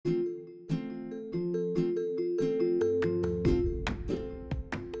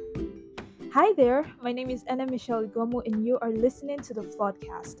Hi there, my name is Anna Michelle Gomu, and you are listening to the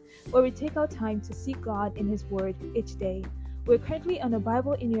Floodcast, where we take our time to seek God in His Word each day. We're currently on a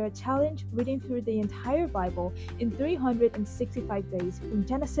Bible in Year challenge, reading through the entire Bible in 365 days from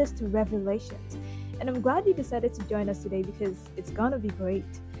Genesis to Revelations. And I'm glad you decided to join us today because it's gonna be great.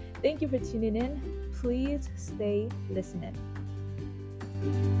 Thank you for tuning in. Please stay listening.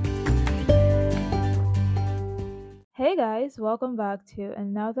 Hey guys, welcome back to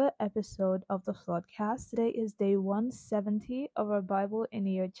another episode of the Floodcast. Today is day 170 of our Bible in a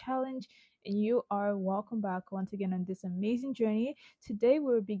Year challenge, and you are welcome back once again on this amazing journey. Today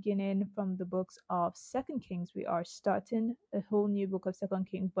we're beginning from the books of Second Kings. We are starting a whole new book of Second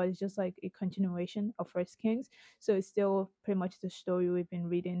Kings, but it's just like a continuation of First Kings, so it's still pretty much the story we've been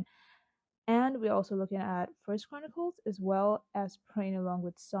reading. And we're also looking at First Chronicles as well as praying along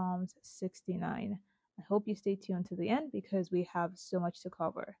with Psalms 69. I hope you stay tuned to the end because we have so much to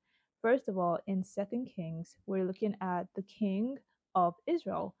cover. First of all, in Second Kings, we're looking at the king of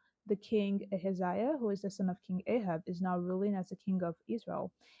Israel. The king Ahaziah, who is the son of King Ahab, is now ruling as the king of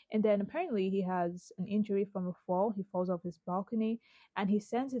Israel. And then apparently he has an injury from a fall. He falls off his balcony and he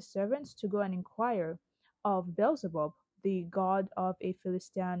sends his servants to go and inquire of Beelzebub, the god of a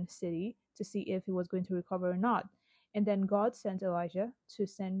Philistine city, to see if he was going to recover or not. And then God sent Elijah to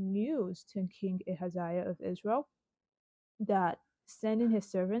send news to King Ahaziah of Israel that sending his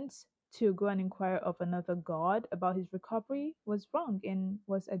servants to go and inquire of another god about his recovery was wrong and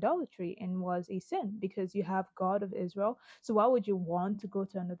was idolatry and was a sin, because you have God of Israel. So why would you want to go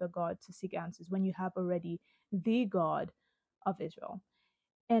to another god to seek answers when you have already the God of Israel?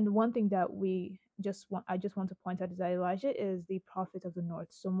 And one thing that I just want to point out is that Elijah is the prophet of the north.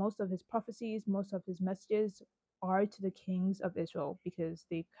 So most of his prophecies, most of his messages are to the kings of Israel because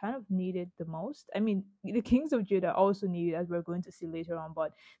they kind of need it the most. I mean, the kings of Judah also need it, as we're going to see later on,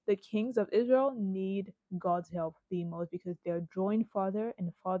 but the kings of Israel need God's help the most because they're drawing farther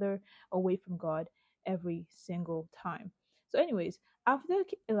and farther away from God every single time. So, anyways, after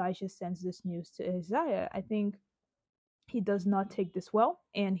Elijah sends this news to Isaiah, I think he does not take this well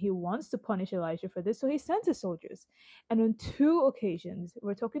and he wants to punish Elijah for this. So he sends his soldiers. And on two occasions,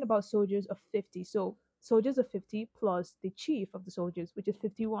 we're talking about soldiers of 50. So soldiers of 50 plus the chief of the soldiers, which is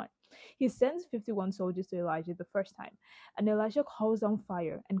 51. He sends 51 soldiers to Elijah the first time. And Elijah calls down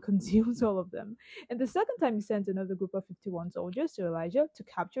fire and consumes all of them. And the second time, he sends another group of 51 soldiers to Elijah to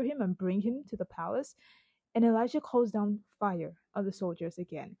capture him and bring him to the palace. And Elijah calls down fire on the soldiers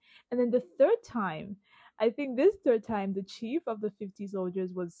again. And then the third time, I think this third time, the chief of the 50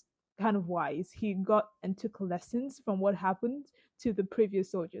 soldiers was kind of wise. He got and took lessons from what happened to the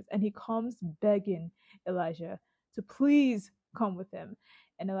previous soldiers. And he comes begging Elijah to please come with him.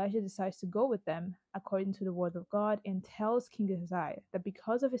 And Elijah decides to go with them according to the word of God and tells King Ahaziah that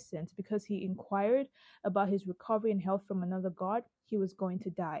because of his sins, because he inquired about his recovery and health from another god, he was going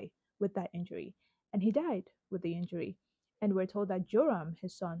to die with that injury. And he died with the injury. And we're told that Joram,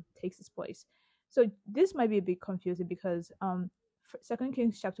 his son, takes his place. So this might be a bit confusing because Second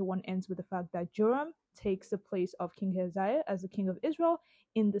Kings chapter 1 ends with the fact that Joram takes the place of King Hezekiah as the king of Israel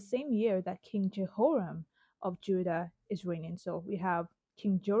in the same year that King Jehoram of Judah is reigning. So we have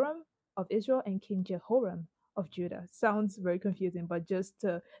King Joram of Israel and King Jehoram of Judah. Sounds very confusing, but just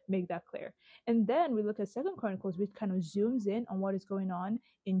to make that clear. And then we look at Second Chronicles, which kind of zooms in on what is going on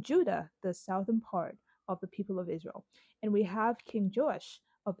in Judah, the southern part of the people of Israel. And we have King Joash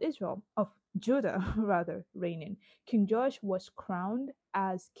of Israel, of Judah rather, reigning. King Joash was crowned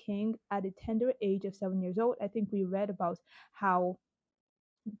as king at a tender age of 7 years old. I think we read about how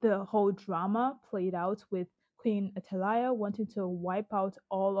the whole drama played out with Queen Athaliah wanting to wipe out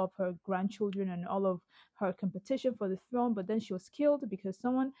all of her grandchildren and all of her competition for the throne, but then she was killed because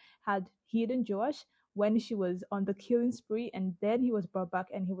someone had hidden Joash when she was on the killing spree, and then he was brought back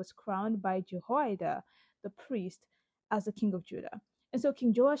and he was crowned by Jehoiada, the priest, as the king of Judah. And so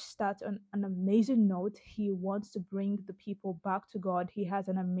King Joash starts on an amazing note. He wants to bring the people back to God. He has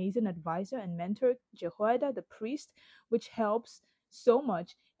an amazing advisor and mentor, Jehoiada, the priest, which helps so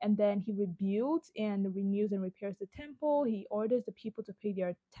much. And then he rebuilds and renews and repairs the temple. He orders the people to pay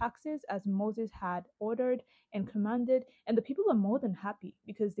their taxes as Moses had ordered and commanded. And the people are more than happy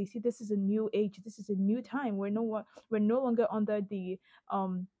because they see this is a new age. This is a new time. We're no longer under the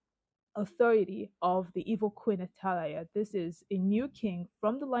authority of the evil Queen Athaliah. This is a new king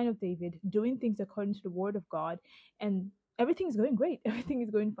from the line of David doing things according to the word of God, and everything is going great. Everything is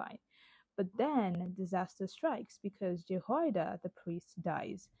going fine. But then disaster strikes because Jehoiada, the priest,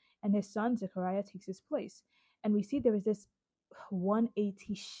 dies, and his son Zechariah takes his place. And we see there is this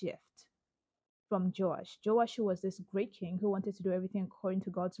 180 shift from Joash. Joash, who was this great king who wanted to do everything according to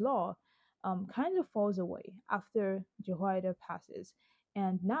God's law, kind of falls away after Jehoiada passes.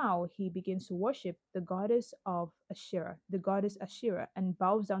 And now he begins to worship the goddess of Asherah, the goddess Asherah, and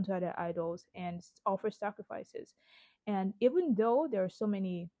bows down to other idols and offers sacrifices. And even though there are so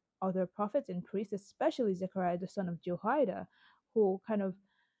many other prophets and priests, especially Zechariah, the son of Jehoiada, who kind of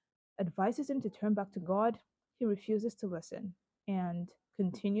advises him to turn back to God, he refuses to listen and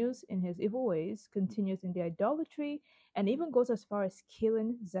continues in his evil ways, continues in the idolatry, and even goes as far as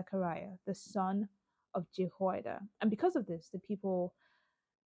killing Zechariah, the son of Jehoiada. And because of this, the people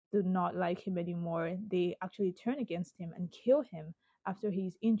do not like him anymore. They actually turn against him and kill him after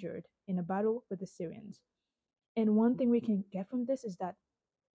he's injured in a battle with the Syrians. And one thing we can get from this is that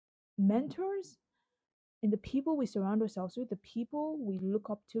mentors and the people we surround ourselves with, the people we look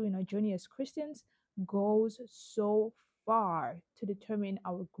up to in our journey as Christians, goes so far to determine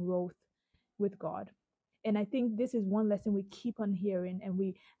our growth with God. And I think this is one lesson we keep on hearing and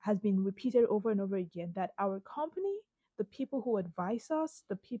we has been repeated over and over again, that our company, the people who advise us,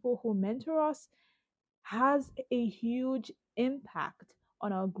 the people who mentor us, has a huge impact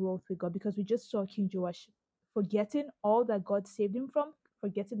on our growth with God, because we just saw King Joash forgetting all that God saved him from,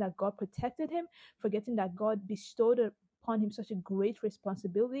 forgetting that God protected him, forgetting that God bestowed upon him such a great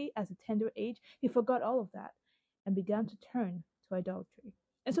responsibility as a tender age. He forgot all of that and began to turn to idolatry.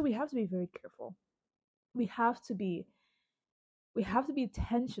 And so we have to be very careful. We have to be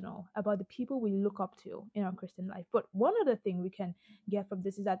intentional about the people we look up to in our Christian life. But one other thing we can get from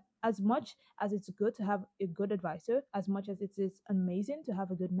this is that as much as it's good to have a good advisor, as much as it is amazing to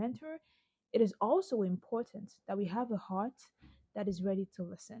have a good mentor, it is also important that we have a heart that is ready to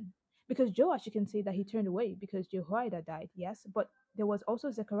listen. Because Joash, you can say that he turned away because Jehoiada died, yes, but there was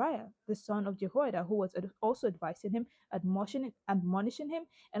also Zechariah, the son of Jehoiada, who was also advising him, admonishing him,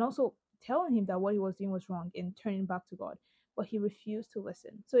 and also telling him that what he was doing was wrong and turning back to God, but he refused to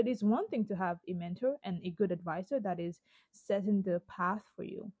listen. So it is one thing to have a mentor and a good advisor that is setting the path for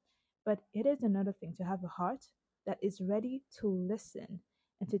you, but it is another thing to have a heart that is ready to listen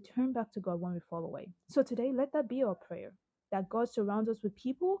and to turn back to God when we fall away. So today, let that be our prayer, that God surrounds us with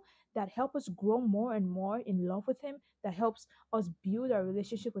people that help us grow more and more in love with Him, that helps us build our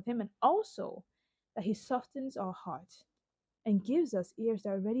relationship with Him, and also that He softens our heart and gives us ears that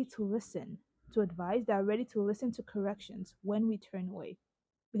are ready to listen to advice, that are ready to listen to corrections when we turn away.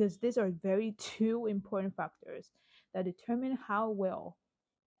 Because these are very two important factors that determine how well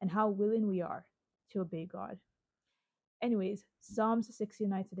and how willing we are to obey God. Anyways, Psalms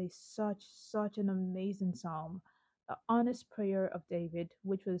 69 today, such an amazing psalm, an honest prayer of David,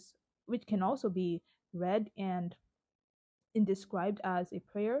 which can also be read and described as a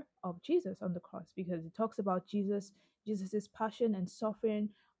prayer of Jesus on the cross, because it talks about Jesus's passion and suffering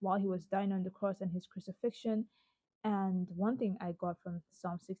while he was dying on the cross and his crucifixion. And one thing I got from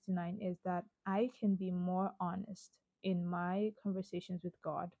Psalm 69 is that I can be more honest in my conversations with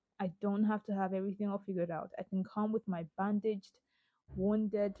God. I don't have to have everything all figured out. I can come with my bandaged,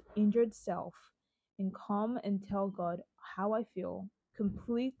 wounded, injured self and come and tell God how I feel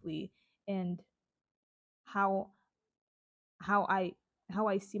completely, and how how I how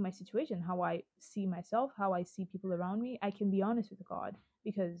I see my situation, how I see myself, how I see people around me. I can be honest with God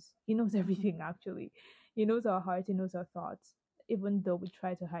because He knows everything actually. He knows our hearts, He knows our thoughts, even though we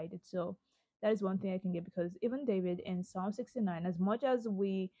try to hide it. So that is one thing I can get, because even David in Psalm 69, as much as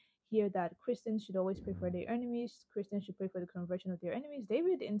we hear that Christians should always pray for their enemies, Christians should pray for the conversion of their enemies,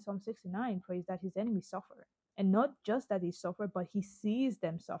 David in Psalm 69 prays that his enemies suffer. And not just that they suffer, but he sees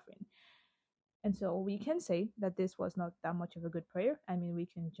them suffering. And so we can say that this was not that much of a good prayer. I mean, we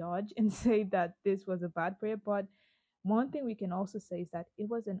can judge and say that this was a bad prayer, but one thing we can also say is that it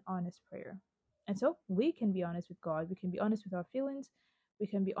was an honest prayer. And so we can be honest with God. We can be honest with our feelings. We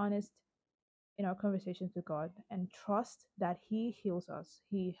can be honest in our conversations with God and trust that He heals us,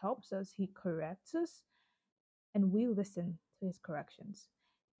 He helps us, He corrects us, and we listen to His corrections.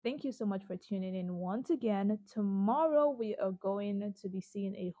 Thank you so much for tuning in once again. Tomorrow we are going to be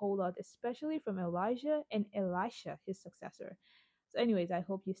seeing a whole lot, especially from Elijah and Elisha, his successor. So, anyways, I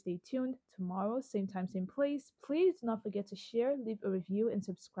hope you stay tuned tomorrow, same time, same place. Please do not forget to share, leave a review, and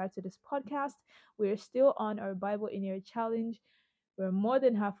subscribe to this podcast. We're still on our Bible in Year challenge. We're more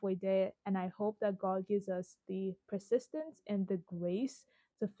than halfway there, and I hope that God gives us the persistence and the grace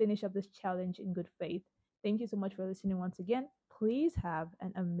to finish up this challenge in good faith. Thank you so much for listening once again. Please have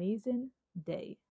an amazing day.